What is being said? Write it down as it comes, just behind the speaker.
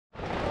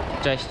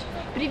Cześć.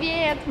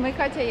 Привет! Мы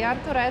Катя и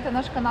Артур, это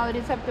наш канал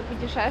рецепты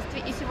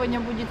путешествий, и сегодня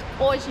будет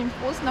очень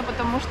вкусно,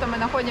 потому что мы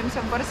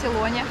находимся в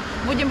Барселоне,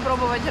 будем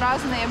пробовать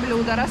разные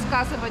блюда,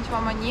 рассказывать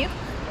вам о них,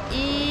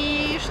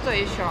 и что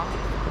еще?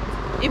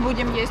 И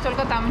будем есть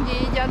только там, где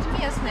едят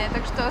местные,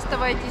 так что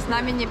оставайтесь с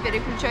нами, не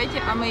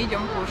переключайте, а мы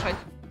идем кушать.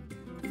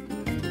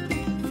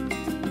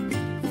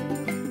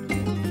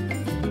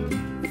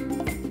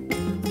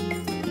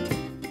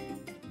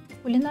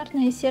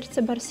 Кулинарное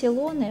сердце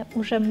Барселоны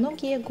уже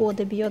многие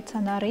годы бьется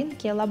на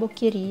рынке Ла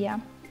Бокерия.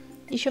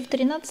 Еще в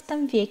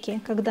XIII веке,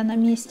 когда на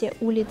месте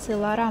улицы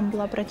Ла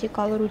Рамбла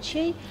протекал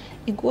ручей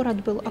и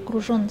город был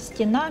окружен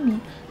стенами,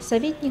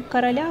 советник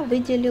короля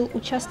выделил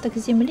участок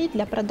земли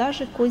для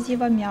продажи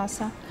козьего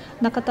мяса.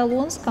 На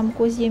каталонском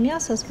козье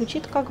мясо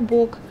звучит как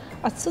бог,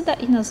 отсюда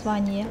и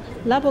название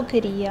Ла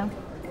Бокерия.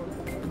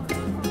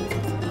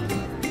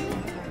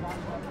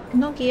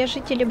 Многие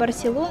жители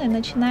Барселоны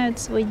начинают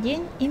свой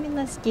день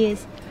именно здесь.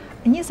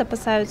 Они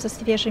запасаются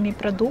свежими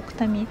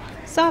продуктами,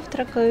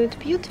 завтракают,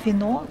 пьют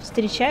вино,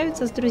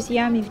 встречаются с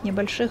друзьями в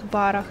небольших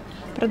барах.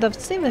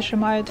 Продавцы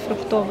выжимают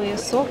фруктовые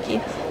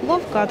соки,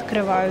 ловко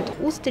открывают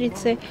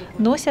устрицы,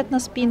 носят на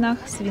спинах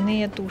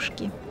свиные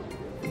тушки.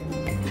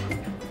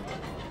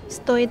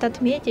 Стоит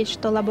отметить,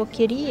 что Ла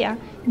Бокерия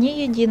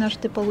не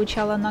единожды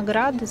получала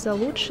награды за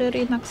лучший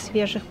рынок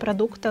свежих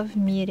продуктов в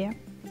мире.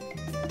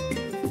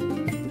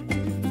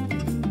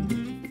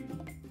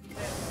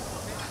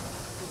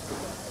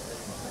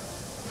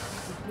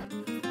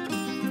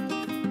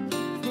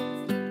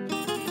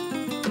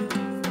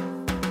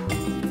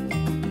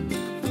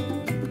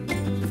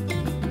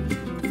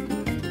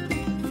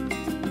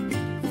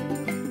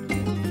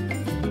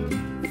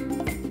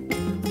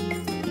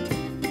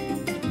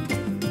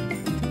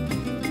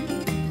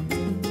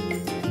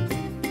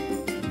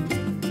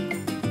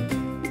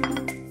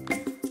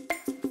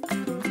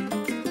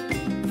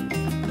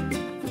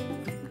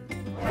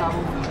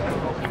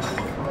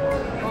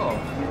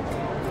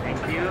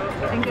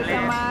 Thank you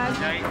so much.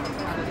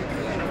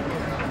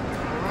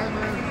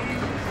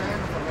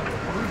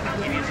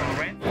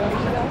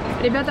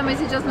 Ребята, мы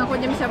сейчас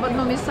находимся в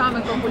одном из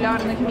самых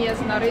популярных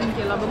мест на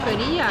рынке Ла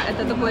Бокерия.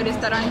 Это такой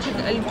ресторанчик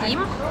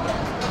Эльким.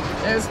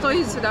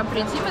 Стоит сюда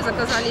прийти, мы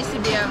заказали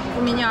себе,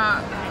 у меня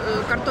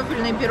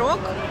картофельный пирог,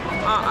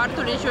 а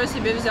Артур еще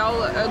себе взял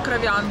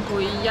кровянку,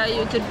 и я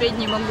ее терпеть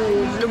не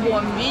могу в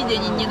любом виде,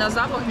 ни на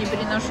запах не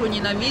переношу, ни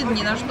на вид,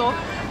 ни на что,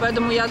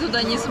 поэтому я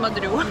туда не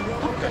смотрю.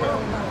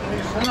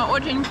 Но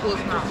очень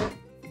вкусно.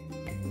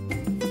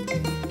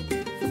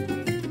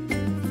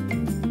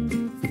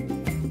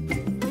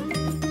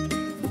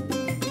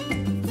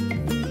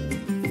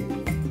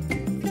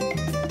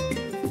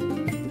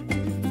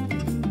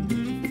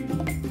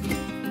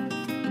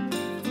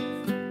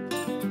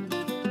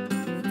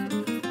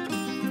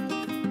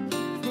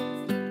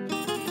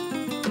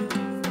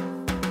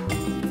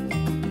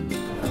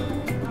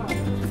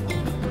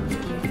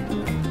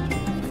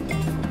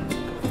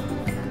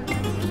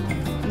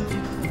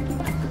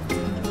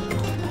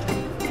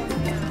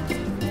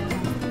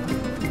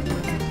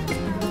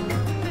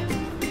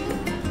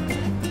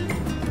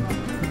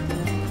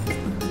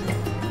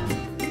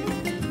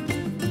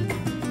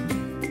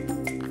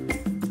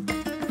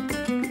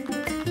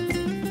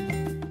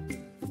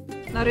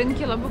 На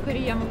рынке Ла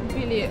Бокерия мы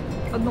купили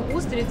одну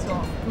устрицу.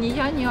 Ни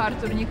я, ни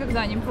Артур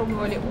никогда не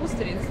пробовали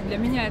устриц. Для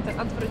меня это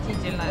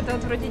отвратительно. Это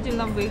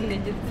отвратительно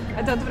выглядит.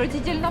 Это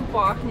отвратительно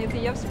пахнет. И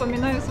я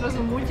вспоминаю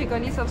сразу мультик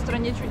 «Алиса в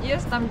стране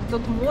чудес», там где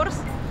тот морс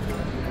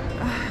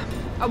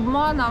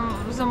обманом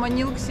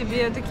заманил к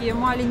себе такие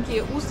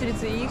маленькие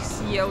устрицы и их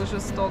съел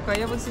жестоко.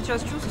 Я вот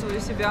сейчас чувствую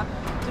себя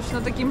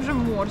точно таким же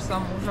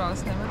морсом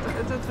ужасным.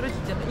 Это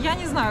отвратительно. Я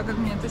не знаю, как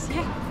мне это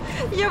съесть.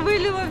 Я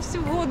вылила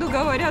всю воду,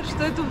 говорят,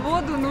 что эту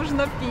воду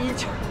нужно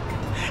пить.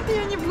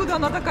 Я не буду,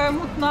 она такая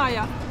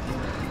мутная.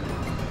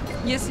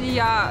 Если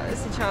я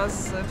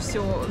сейчас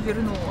все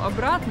верну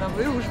обратно,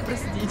 вы уж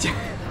простите.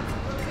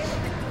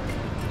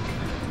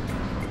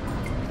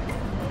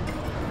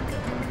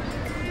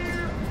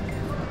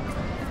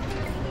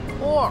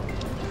 О!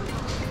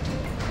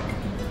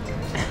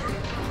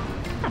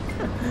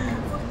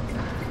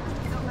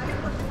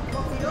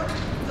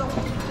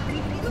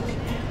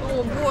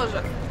 О,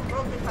 боже!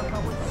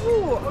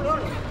 Фу!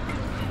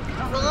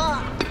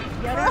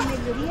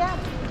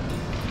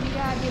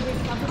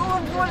 О,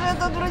 боже,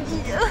 это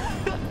отвратительно!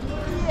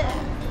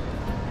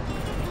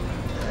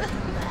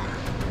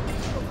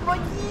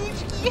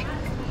 Водички!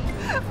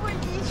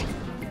 Водички!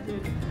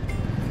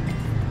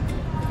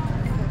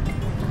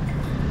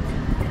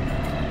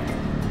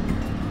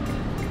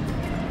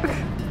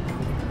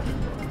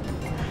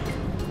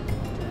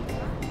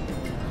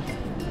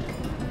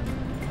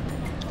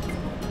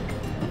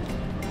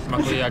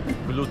 Smakuje jak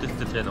gluty z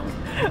cytryną.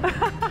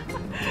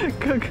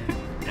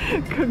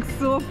 Как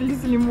сопли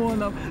с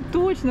лимоном.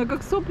 Точно,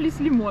 как сопли с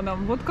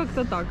лимоном. Вот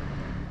как-то так.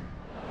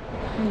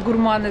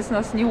 Гурманы с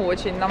нас не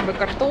очень. Нам бы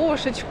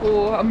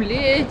картошечку,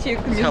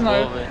 омлетик, не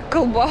знаю,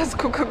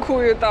 колбаску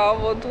какую-то. А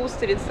вот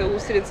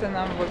устрицы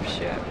нам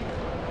вообще.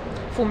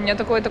 фу, у меня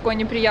такое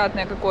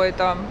неприятное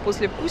какое-то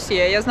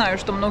послевкусие. Я знаю,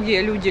 что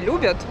многие люди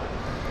любят.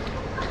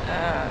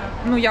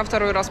 Ну, я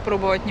второй раз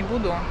пробовать не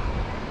буду.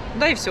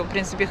 Да и все, в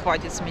принципе,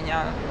 хватит с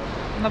меня.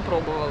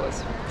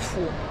 Напробовалась.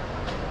 Фу.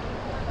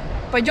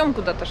 Пойдем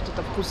куда-то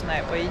что-то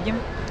вкусное поедим.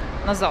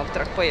 На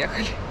завтрак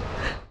поехали.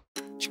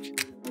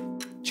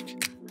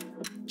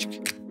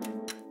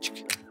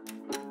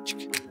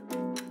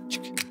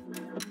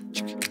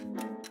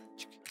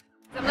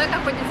 За мной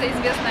находится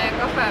известное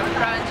кафе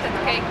French and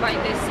Cake by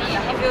the Sea.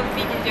 И вы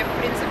видите, в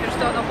принципе,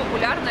 что оно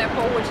популярное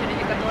по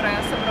очереди, которая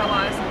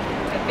собралась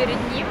перед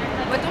ним.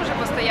 Мы тоже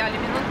постояли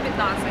минут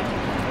 15.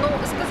 Ну,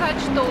 сказать,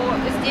 что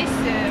здесь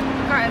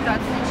какая-то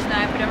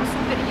отличная, прям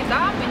супер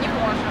еда мы не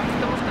можем,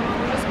 потому что мы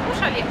уже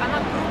скушали, она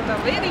круто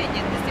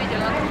выглядит,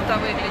 действительно круто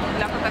выглядит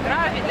для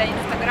фотографий, для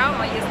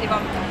инстаграма. Если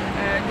вам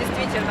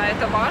действительно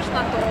это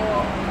важно, то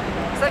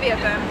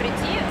советуем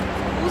прийти.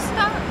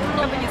 Вкусно,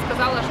 но я бы не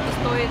сказала, что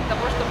стоит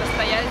того, чтобы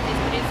стоять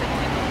здесь 30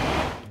 минут.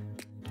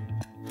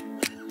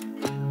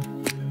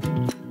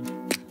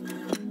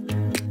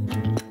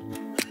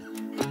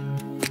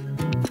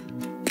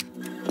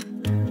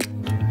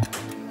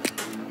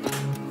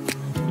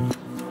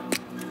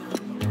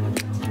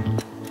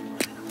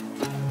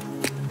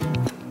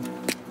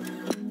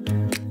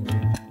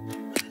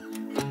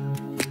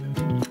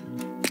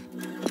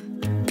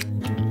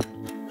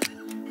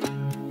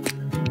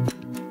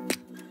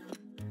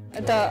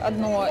 Это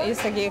одно из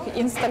таких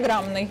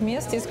инстаграмных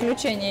мест,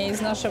 исключение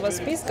из нашего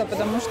списка,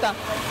 потому что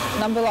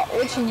нам было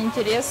очень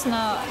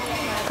интересно,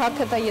 как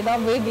эта еда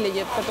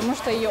выглядит, потому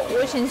что ее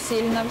очень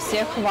сильно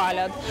все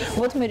хвалят.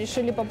 Вот мы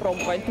решили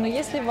попробовать. Но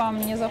если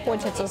вам не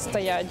захочется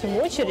стоять в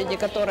очереди,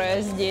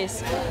 которая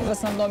здесь в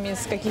основном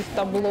из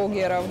каких-то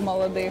блогеров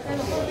молодых,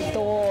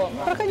 то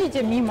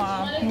проходите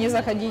мимо, не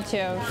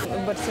заходите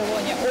в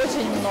Барселоне.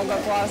 Очень много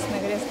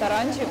классных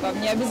ресторанчиков,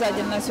 не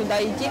обязательно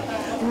сюда идти,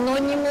 но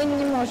мы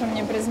не можем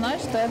не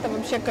признать, что это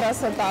вообще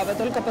красота. Вы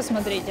только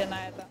посмотрите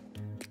на это.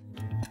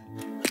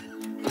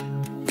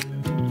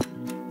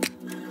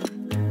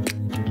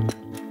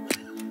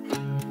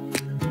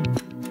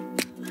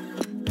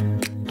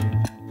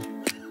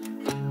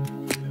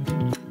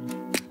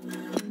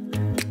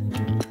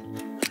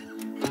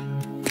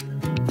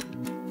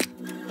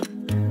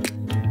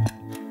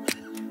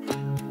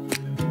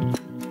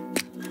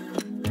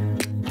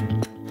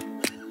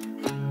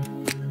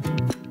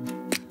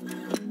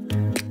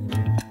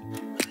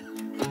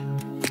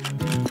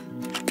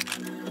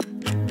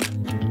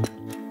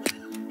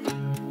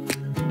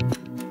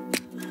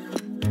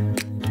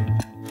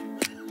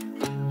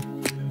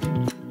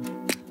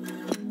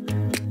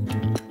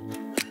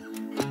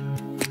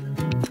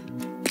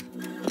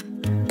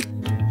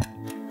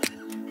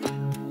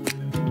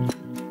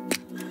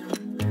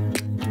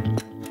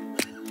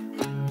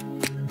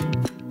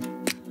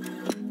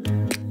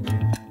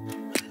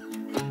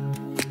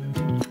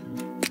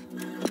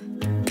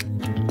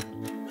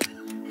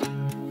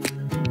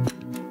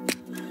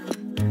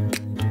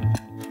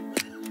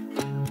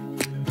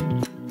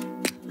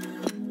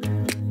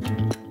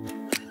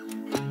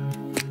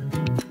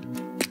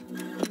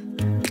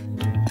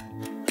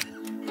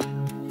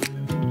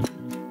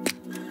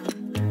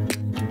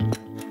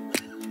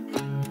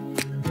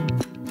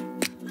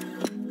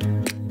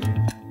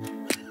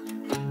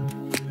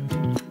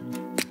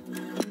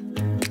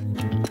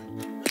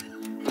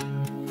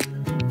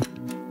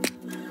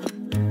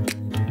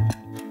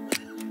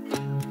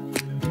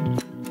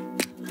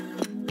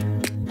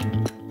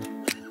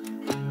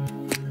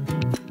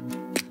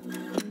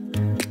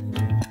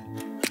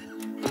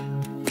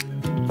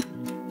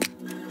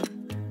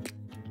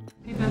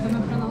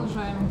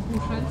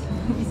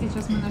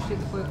 Сейчас мы нашли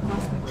такой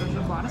классный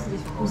тоже бар, здесь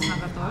вкусно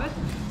готовят.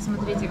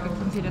 Смотрите, как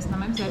интересно,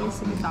 мы взяли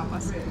себе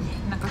тапас.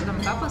 На каждом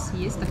тапас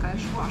есть такая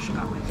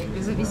шпажка. И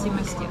в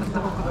зависимости от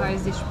того, какая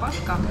здесь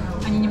шпажка,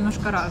 они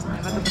немножко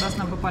разные. В этот раз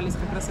нам попались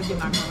как раз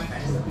одинаковые.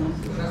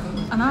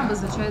 Она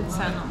обозначает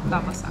цену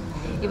тапаса.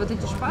 И вот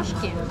эти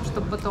шпажки,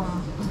 чтобы потом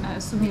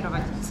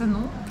суммировать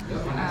цену,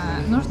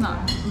 нужно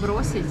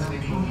бросить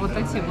вот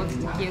эти вот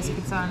такие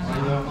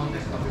специальную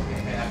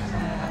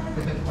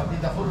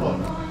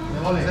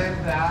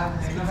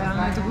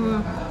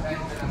такую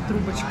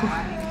трубочку.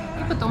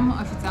 И потом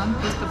официант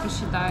просто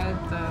посчитает,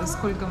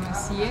 сколько мы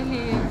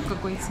съели, в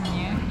какой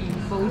цене,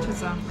 и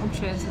получится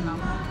общая цена.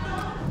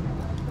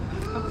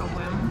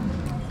 Попробуем.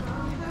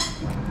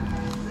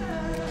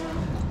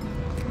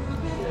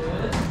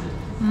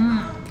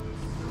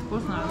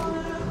 Вкусно.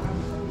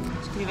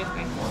 С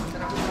креветкой.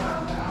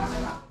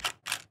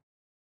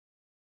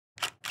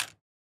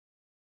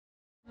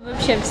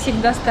 Вообще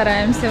всегда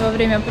стараемся во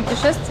время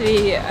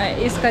путешествий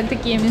искать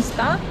такие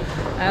места,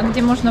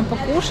 где можно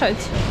покушать,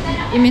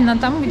 именно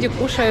там, где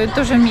кушают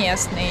тоже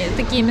местные.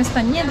 Такие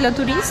места не для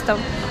туристов,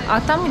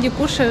 а там, где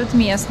кушают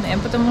местные,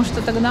 потому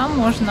что тогда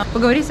можно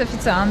поговорить с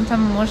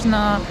официантом,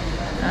 можно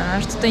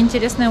что-то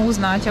интересное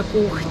узнать о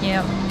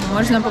кухне,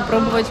 можно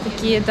попробовать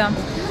какие-то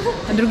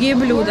другие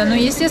блюда. Но,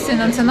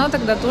 естественно, цена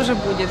тогда тоже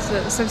будет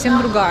совсем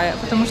другая,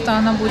 потому что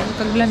она будет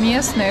как для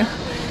местных,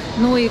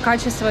 Ну и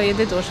качество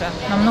еды тоже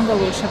намного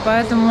лучше.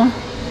 Поэтому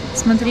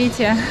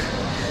смотрите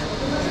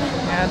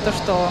то,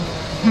 что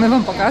мы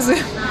вам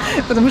показываем,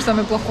 потому что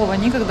мы плохого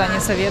никогда не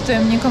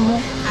советуем никому.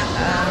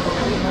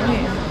 Ну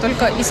и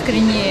только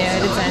искренние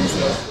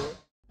рецензии.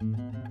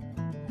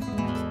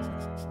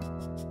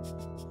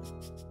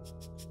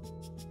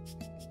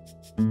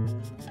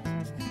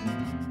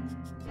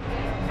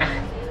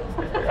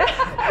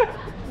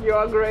 You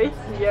are great,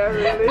 yeah,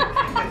 really.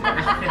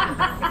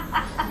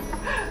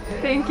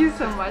 Thank you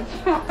so much.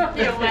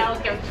 You're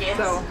welcome, kids.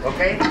 So,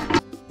 okay.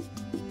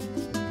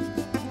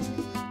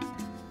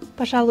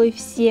 Пожалуй,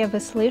 все вы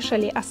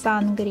слышали о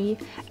сангрии.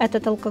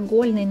 Этот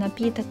алкогольный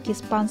напиток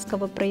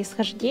испанского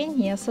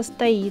происхождения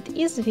состоит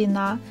из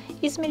вина,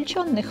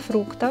 измельченных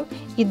фруктов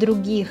и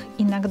других,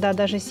 иногда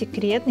даже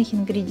секретных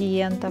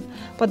ингредиентов.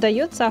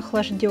 Подается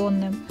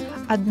охлажденным.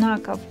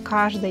 Однако в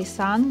каждой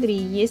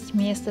сангрии есть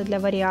место для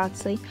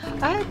вариаций,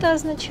 а это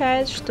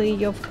означает, что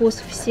ее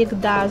вкус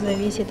всегда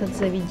зависит от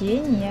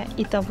заведения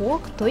и того,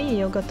 кто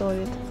ее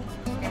готовит.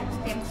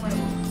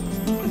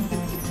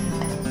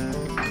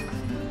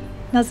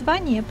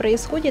 Название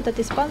происходит от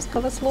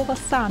испанского слова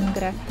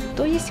 «сангре»,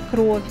 то есть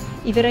 «кровь»,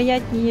 и,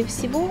 вероятнее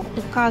всего,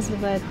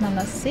 указывает на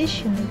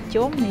насыщенный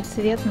темный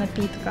цвет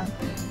напитка.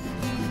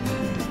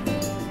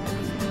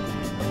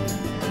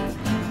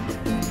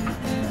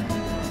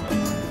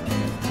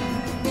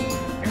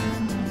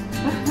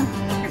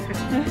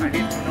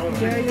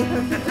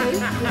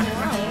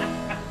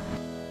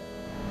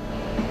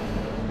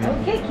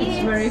 Okay, kids.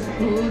 it's very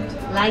good.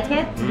 Like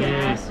it?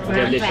 Yes,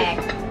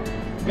 Perfect.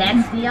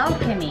 That's the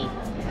alchemy.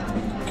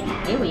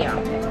 Here we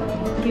are.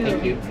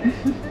 Thank you.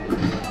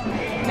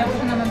 Для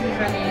ужина мы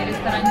выбрали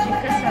ресторанчик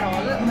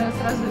Касаролы. Мы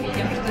сразу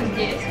видим, что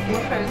здесь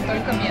кушают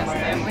только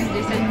местные. Мы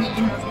здесь одни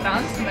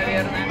иностранцы,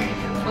 наверное.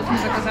 Вот мы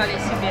заказали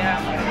себе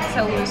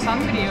целую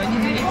сангрию,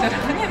 1 литр.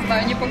 Не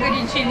знаю, не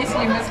погорячились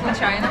ли мы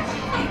случайно.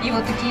 И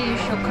вот такие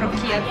еще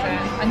крокеты.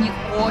 Они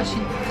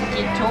очень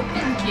такие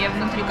тепленькие,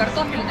 внутри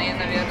картофельные,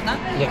 наверное.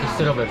 Якісь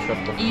сирове в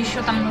шопту. И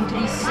еще там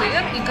внутри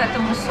сыр, и к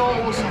этому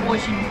соус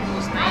очень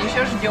вкусный.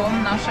 Еще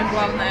ждем наше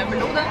главное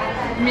блюдо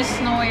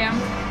мясное.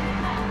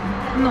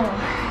 Ну,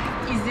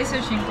 и здесь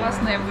очень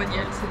классные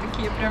владельцы,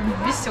 такие прям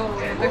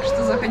веселые, так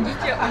что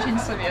заходите, очень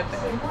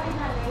советую.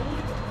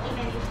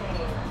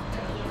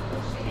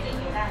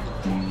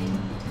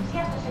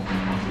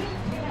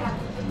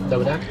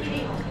 Добре?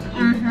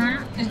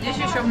 Угу. Здесь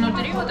еще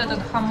внутри вот этот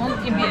хамон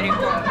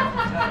иберико.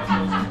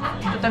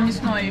 Что-то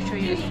мясное еще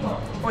есть.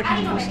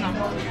 Очень вкусно.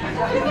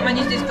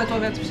 Они здесь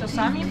готовят все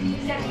сами,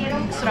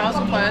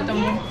 сразу,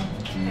 поэтому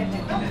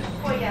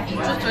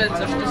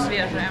чувствуется, что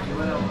свежее.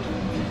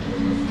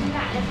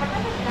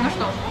 Ну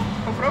что,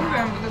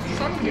 попробуем вот эту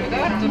сангрию,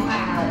 да, Артур?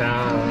 Да.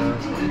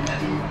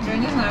 Я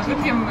не знаю,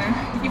 выпьем мы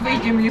и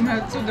выйдем ли мы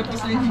отсюда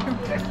после нее.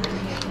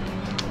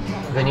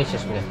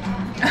 Вынесешь мне?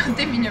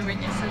 Ты меня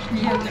вынесешь,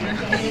 не я тебя.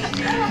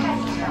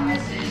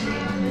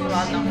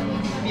 Ладно,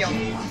 пьем.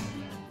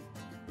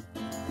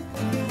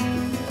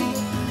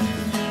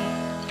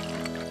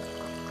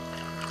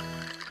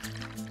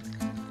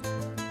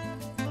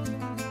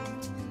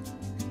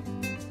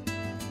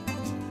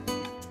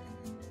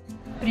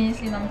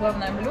 Принесли нам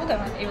главное блюдо,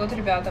 и вот,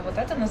 ребята, вот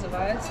это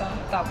называется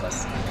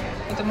тапас.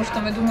 Потому что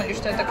мы думали,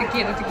 что это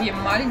какие-то такие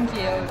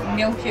маленькие,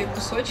 мелкие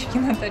кусочки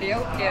на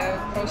тарелке,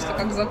 просто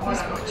как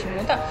закуска к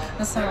чему-то.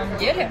 На самом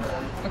деле,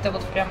 это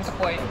вот прям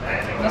такой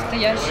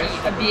настоящий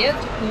обед,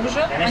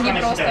 ужин. Они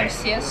просто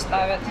все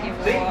ставят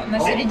его на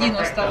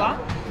середину стола,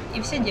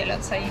 и все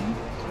делятся им.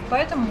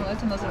 Поэтому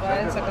это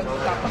называется как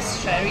тапас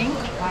sharing.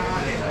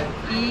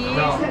 И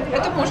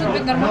это может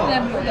быть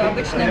нормальное блюдо,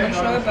 обычное,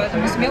 большое,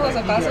 поэтому смело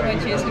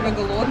заказывайте, если вы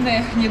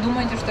голодные. Не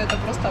думайте, что это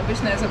просто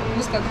обычная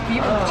закуска к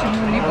пиву, к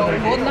чему-либо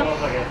угодно.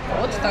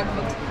 Вот так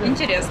вот.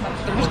 Интересно,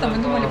 потому что мы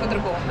думали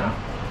по-другому.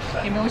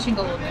 И мы очень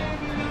голодные.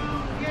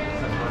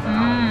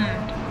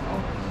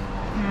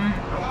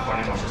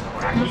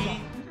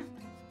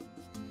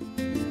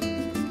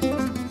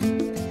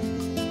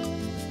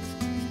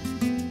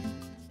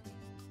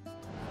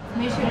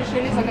 Мы еще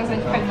решили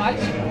заказать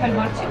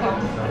кальмарчика.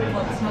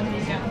 Вот,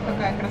 смотрите,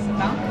 какая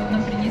красота. Вот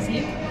нам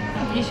принесли.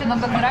 Еще нам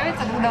так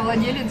нравится, когда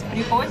владелец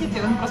приходит,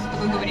 и он просто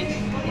такой говорит: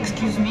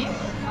 "Excuse me,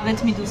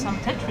 let me do some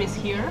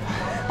Tetris here."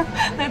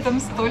 На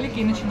этом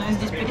столике, и начинаю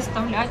здесь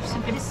переставлять, все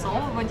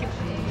пересовывать.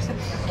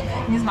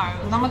 Не знаю,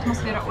 нам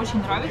атмосфера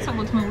очень нравится.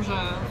 Вот мы уже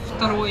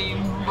второй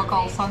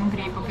бокал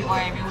сангрии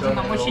попиваем, и уже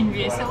нам очень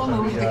весело,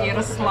 мы уже такие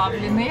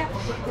расслабленные.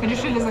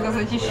 Решили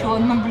заказать еще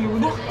одно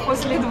блюдо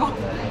после 2.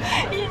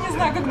 И я не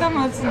знаю, когда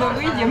мы отсюда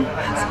выйдем,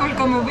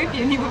 сколько мы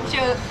выпьем и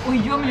вообще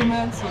уйдем ли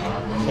мы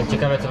отсюда.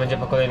 Цікаво, це буде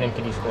по kolejnym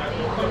kieliszku.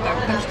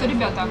 Так что,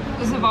 ребята,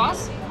 за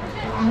вас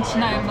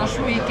начинаем наш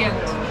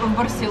уикенд в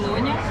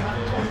Барселоне.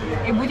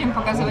 И будем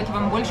показывать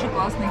вам больше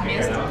классных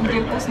мест,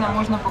 где вкусно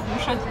можно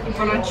покушать и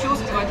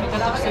прочувствовать вот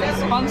эту всю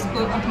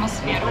испанскую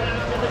атмосферу.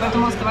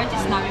 Поэтому оставайтесь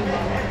с нами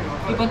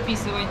и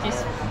подписывайтесь.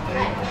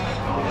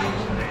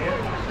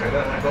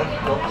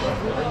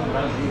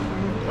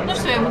 Ну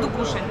все, я буду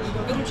кушать.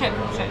 Выручай.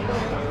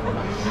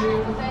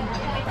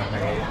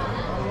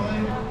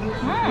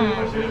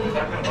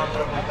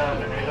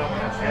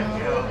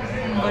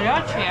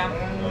 Горячие.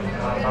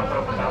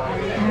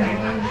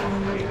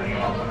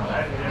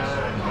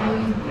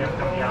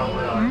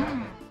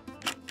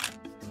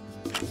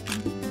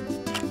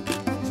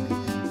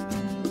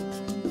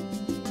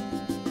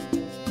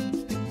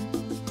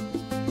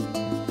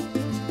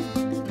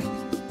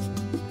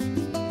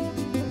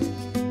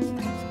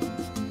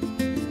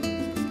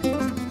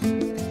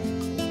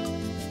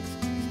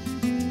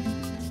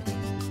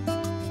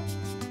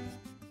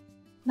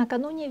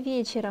 Накануне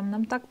вечером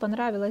нам так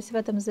понравилось в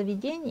этом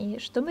заведении,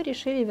 что мы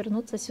решили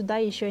вернуться сюда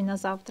еще и на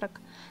завтрак.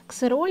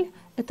 Ксероль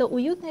 – это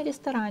уютный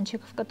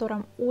ресторанчик, в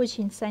котором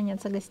очень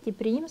ценятся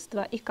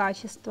гостеприимство и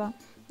качество.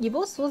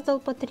 Его создал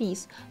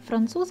Патрис,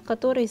 француз,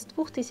 который с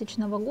 2000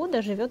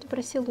 года живет в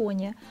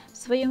Барселоне. В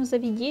своем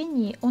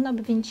заведении он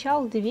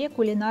обвенчал две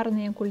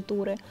кулинарные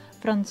культуры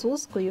 –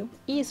 французскую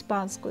и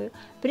испанскую.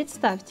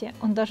 Представьте,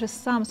 он даже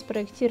сам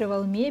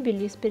спроектировал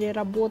мебель из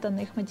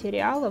переработанных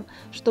материалов,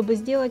 чтобы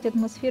сделать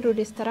атмосферу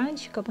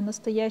ресторанчика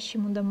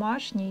по-настоящему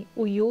домашней,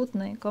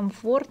 уютной,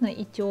 комфортной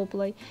и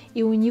теплой.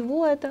 И у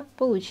него это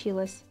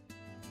получилось.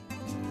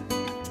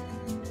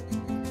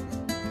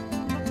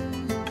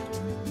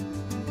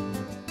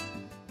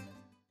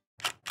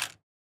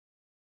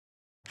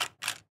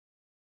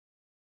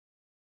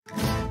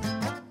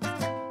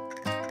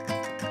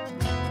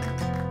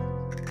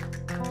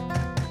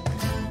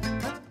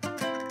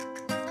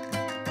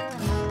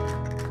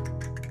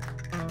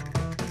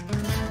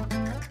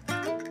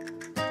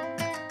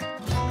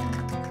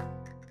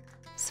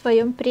 В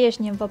своем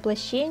прежнем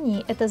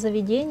воплощении это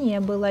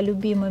заведение было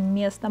любимым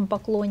местом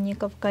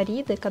поклонников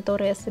корриды,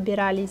 которые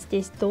собирались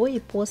здесь до и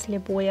после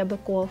боя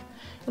быков.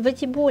 В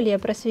эти более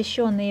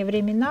просвещенные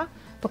времена,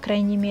 по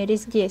крайней мере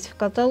здесь, в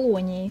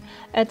Каталонии,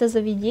 это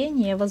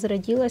заведение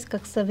возродилось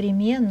как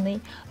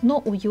современный, но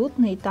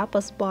уютный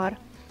тапас-бар.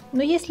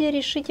 Но если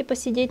решите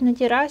посидеть на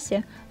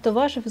террасе, то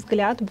ваш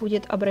взгляд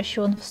будет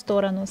обращен в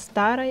сторону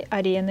старой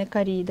арены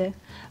корриды.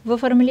 В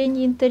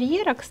оформлении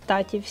интерьера,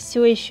 кстати,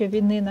 все еще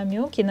видны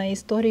намеки на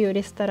историю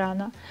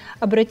ресторана.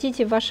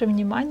 Обратите ваше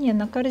внимание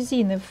на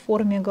корзины в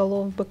форме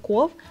голов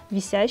быков,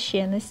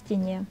 висящие на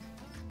стене.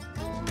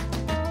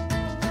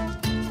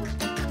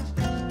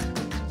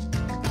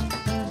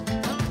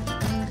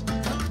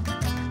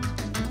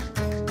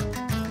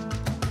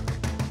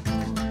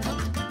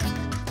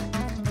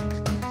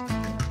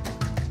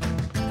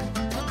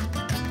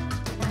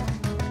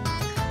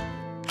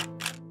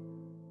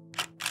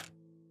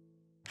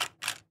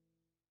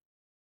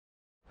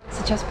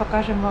 Сейчас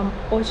покажем вам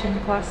очень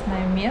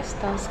классное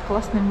место с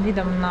классным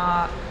видом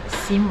на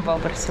символ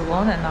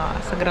Барселоны, на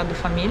Саграду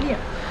Фамилию,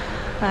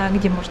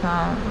 где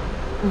можно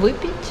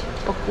выпить,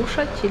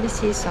 покушать или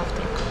съесть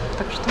завтрак.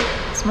 Так что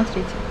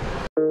смотрите.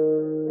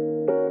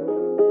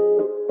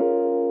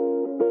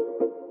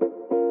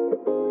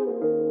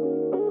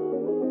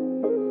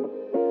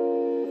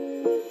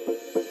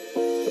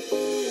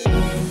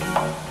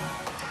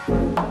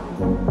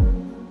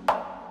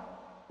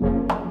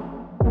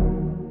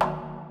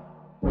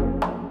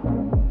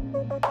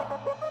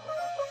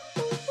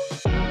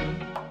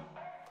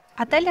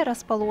 Отель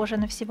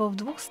расположен всего в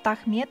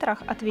 200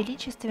 метрах от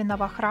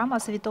величественного храма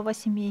Святого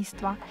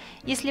Семейства.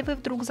 Если вы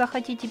вдруг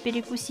захотите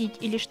перекусить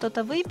или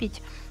что-то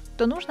выпить,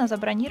 то нужно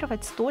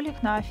забронировать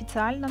столик на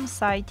официальном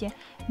сайте,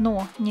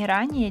 но не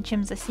ранее,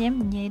 чем за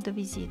 7 дней до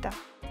визита.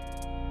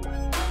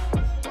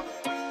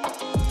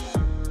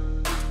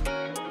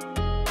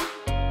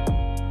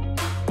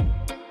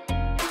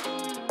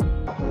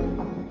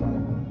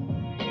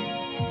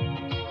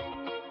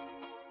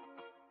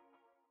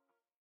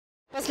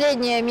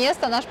 Последнее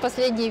место, наш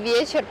последний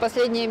вечер,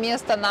 последнее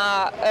место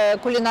на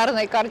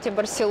кулинарной карте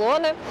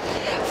Барселоны.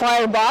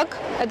 Фаербак.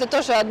 Это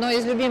тоже одно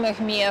из любимых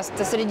мест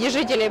среди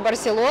жителей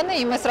Барселоны.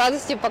 И мы с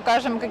радостью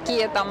покажем,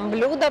 какие там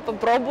блюда,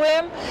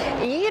 попробуем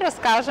и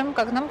расскажем,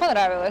 как нам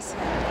понравилось.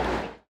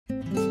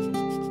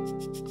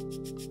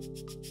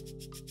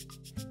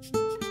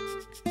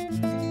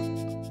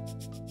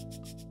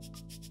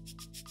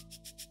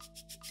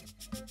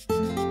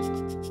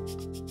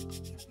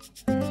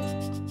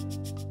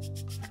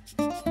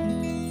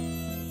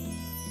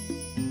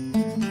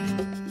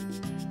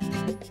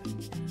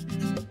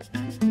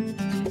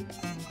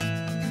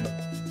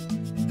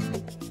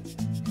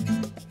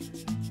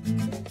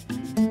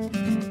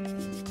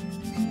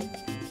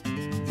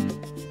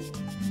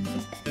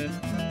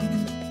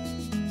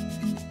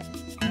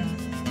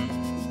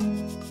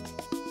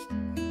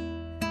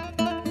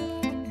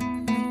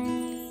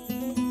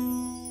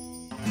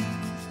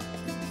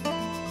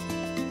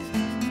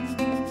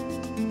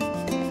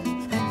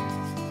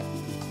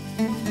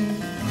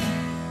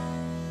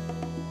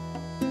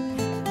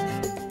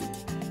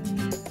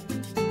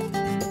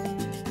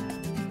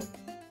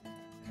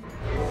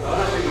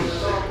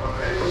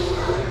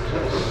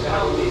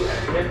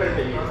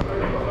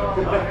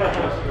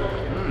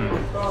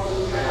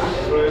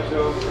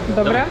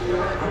 Добре?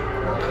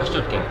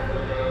 Штучки.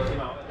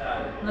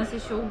 Нас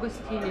еще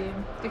угостили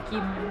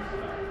таким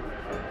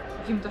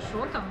каким-то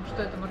шотом.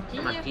 Что это,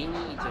 мартини? Мартини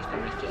и coś tam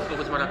jeszcze.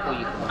 Tylko z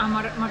marakuji. А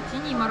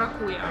мартини и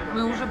маракуйя.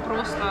 Мы уже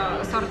просто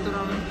с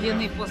Артуром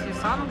пьяны после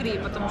сангрии,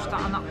 потому что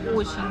она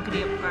очень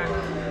крепкая,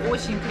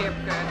 очень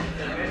крепкая.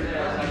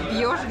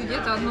 Пьешь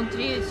где-то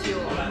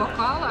 1/3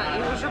 бокала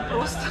и уже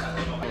просто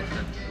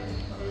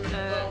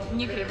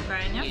не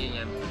крепкая, не?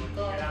 Nie.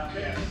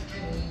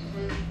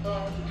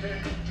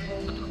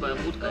 To chyba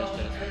wódka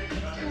jeszcze jest.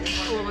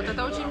 О, вот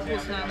это очень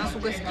вкусное. Нас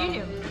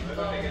угостили.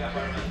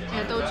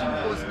 Это очень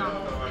вкусно.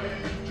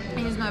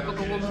 Я не знаю, по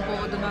какому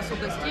поводу нас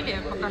угостили.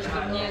 Пока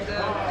что мне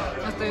это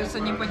остается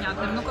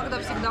непонятным. Но когда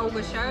всегда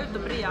угощают, то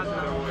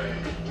приятно.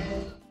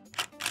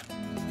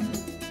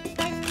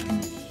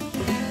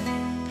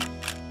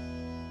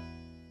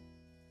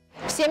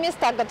 Все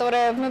места,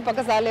 которые мы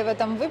показали в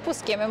этом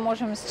выпуске, мы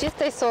можем с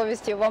чистой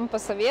совестью вам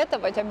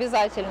посоветовать.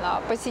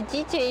 Обязательно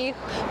посетите их,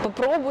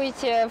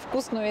 попробуйте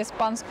вкусную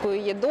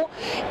испанскую еду.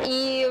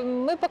 И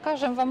мы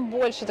покажем вам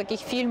больше таких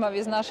фильмов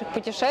из наших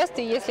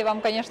путешествий. Если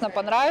вам, конечно,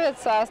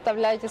 понравится,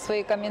 оставляйте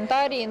свои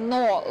комментарии.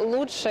 Но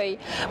лучшей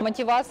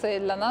мотивацией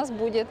для нас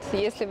будет,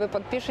 если вы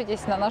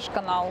подпишетесь на наш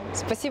канал.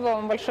 Спасибо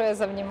вам большое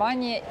за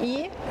внимание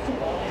и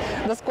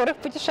до скорых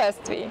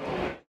путешествий!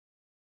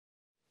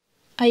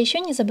 А еще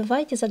не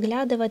забывайте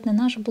заглядывать на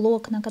наш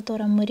блог, на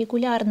котором мы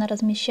регулярно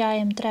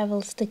размещаем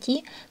travel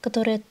статьи,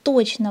 которые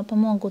точно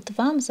помогут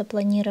вам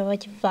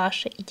запланировать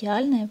ваше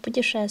идеальное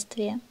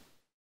путешествие.